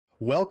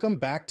Welcome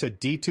back to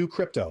D2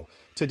 Crypto.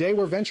 Today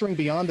we're venturing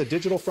beyond the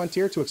digital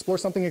frontier to explore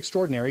something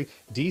extraordinary: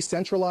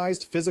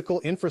 decentralized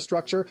physical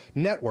infrastructure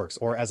networks,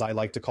 or as I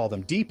like to call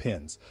them,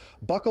 DePINs.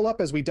 Buckle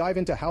up as we dive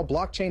into how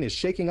blockchain is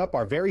shaking up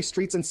our very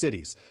streets and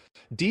cities.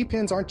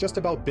 DePINs aren't just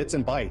about bits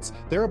and bytes,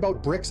 they're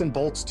about bricks and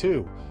bolts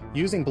too.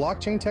 Using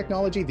blockchain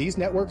technology, these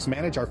networks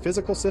manage our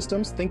physical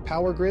systems, think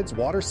power grids,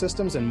 water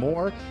systems, and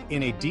more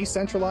in a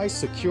decentralized,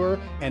 secure,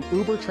 and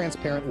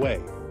uber-transparent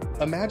way.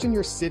 Imagine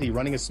your city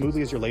running as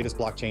smoothly as your latest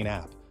blockchain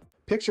app.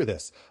 Picture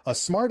this: a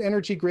smart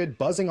energy grid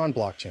buzzing on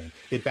blockchain.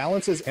 It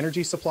balances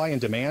energy supply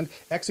and demand,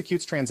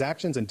 executes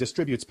transactions, and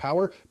distributes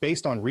power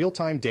based on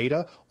real-time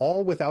data,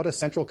 all without a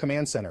central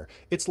command center.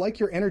 It's like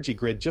your energy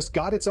grid just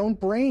got its own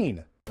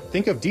brain.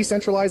 Think of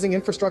decentralizing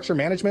infrastructure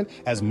management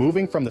as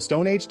moving from the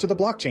Stone Age to the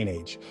blockchain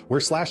age. We're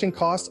slashing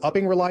costs,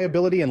 upping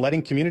reliability, and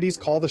letting communities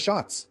call the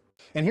shots.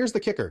 And here's the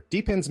kicker: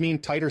 DePINs mean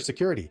tighter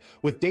security.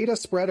 With data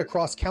spread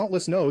across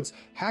countless nodes,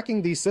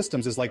 hacking these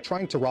systems is like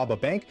trying to rob a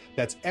bank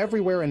that's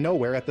everywhere and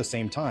nowhere at the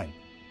same time.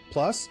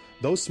 Plus,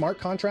 those smart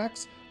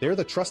contracts, they're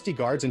the trusty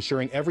guards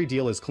ensuring every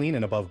deal is clean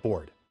and above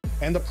board.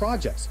 And the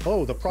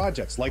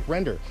projects like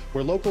Render,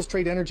 where locals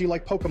trade energy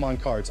like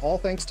Pokemon cards, all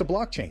thanks to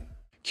blockchain.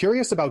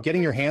 Curious about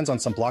getting your hands on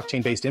some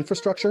blockchain-based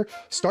infrastructure?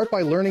 Start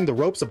by learning the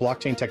ropes of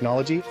blockchain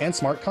technology and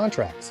smart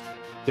contracts.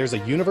 There's a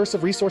universe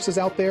of resources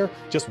out there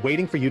just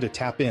waiting for you to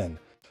tap in.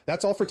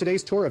 That's all for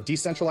today's tour of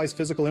decentralized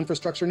physical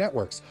infrastructure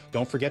networks.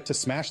 Don't forget to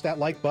smash that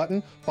like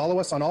button, follow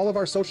us on all of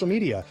our social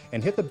media,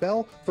 and hit the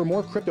bell for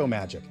more crypto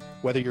magic.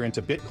 Whether you're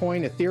into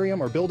Bitcoin, Ethereum,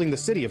 or building the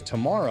city of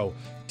tomorrow,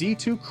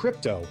 D2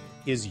 Crypto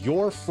is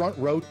your front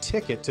row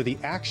ticket to the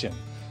action.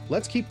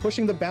 Let's keep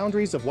pushing the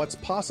boundaries of what's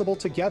possible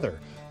together.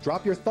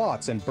 Drop your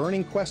thoughts and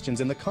burning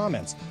questions in the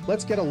comments.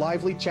 Let's get a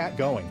lively chat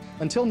going.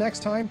 Until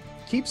next time,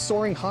 keep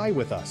soaring high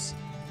with us.